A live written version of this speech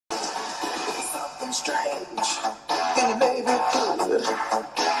something strange in your neighborhood.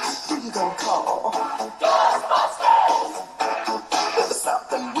 Who you gonna call? Ghostbusters! There's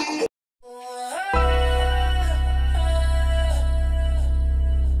something weird.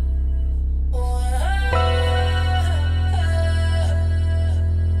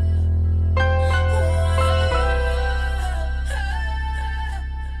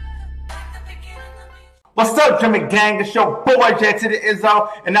 What's up, Jimmy Gang? It's your boy J to the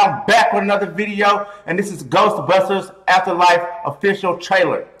Izzo, and I'm back with another video. And this is Ghostbusters Afterlife official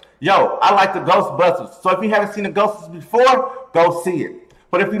trailer. Yo, I like the Ghostbusters, so if you haven't seen the Ghostbusters before, go see it.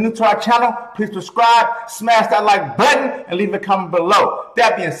 But if you're new to our channel, please subscribe, smash that like button, and leave a comment below.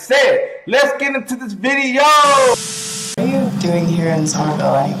 That being said, let's get into this video. What are you doing here in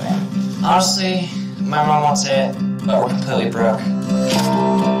Somerville anyway? Honestly, my mom won't say it, but we're completely broke.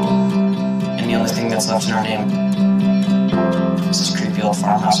 And the only thing that's left in our name is this creepy old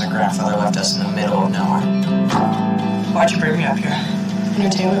farmhouse our grandfather left us in the middle of nowhere. Why'd you bring me up here?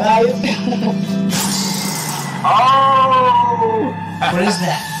 Entertainment value? Oh! What is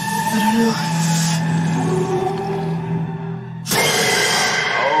that? I don't know.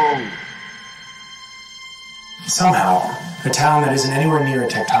 Oh. Somehow, a town that isn't anywhere near a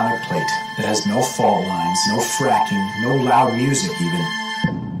tectonic plate, that has no fault lines, no fracking, no loud music even,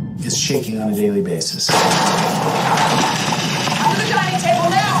 is shaking on a daily basis. On the dining table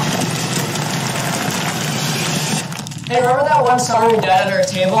now! Hey, remember that one summer we died under a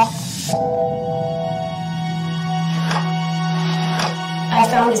table? I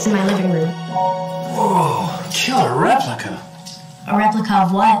found this in my living room. Whoa, killer replica. A replica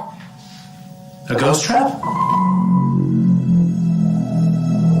of what? A ghost trap?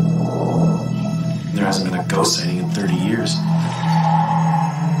 There hasn't been a ghost sighting in 30 years.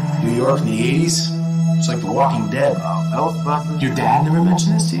 New York in the 80s? It's like The Walking Dead. Ghostbusters. Your dad never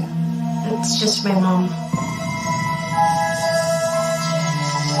mentioned this to you? It's just my mom.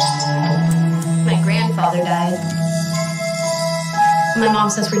 My grandfather died. My mom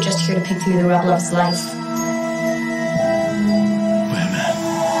says we're just here to pick through the rubble of his life. Wait a minute.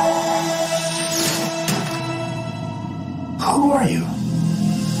 Who are you?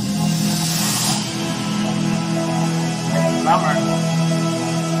 Summer.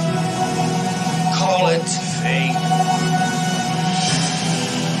 Call it fate.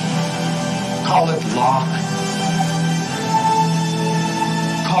 Call it luck.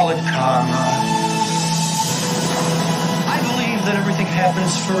 Call it karma. I believe that everything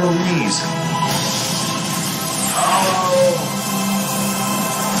happens for a reason. Oh.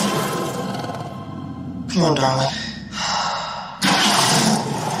 Come on, darling.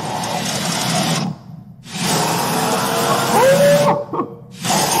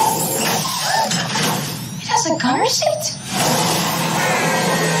 It has a gunner seat?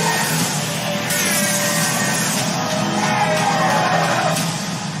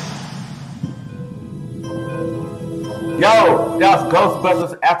 Yo, that was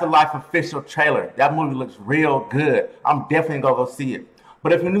Ghostbusters Afterlife official trailer. That movie looks real good. I'm definitely gonna go see it.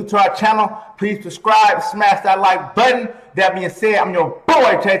 But if you're new to our channel, please subscribe, smash that like button. That being said, I'm your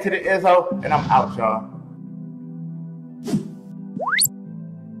boy J to the Izzo, and I'm out, y'all.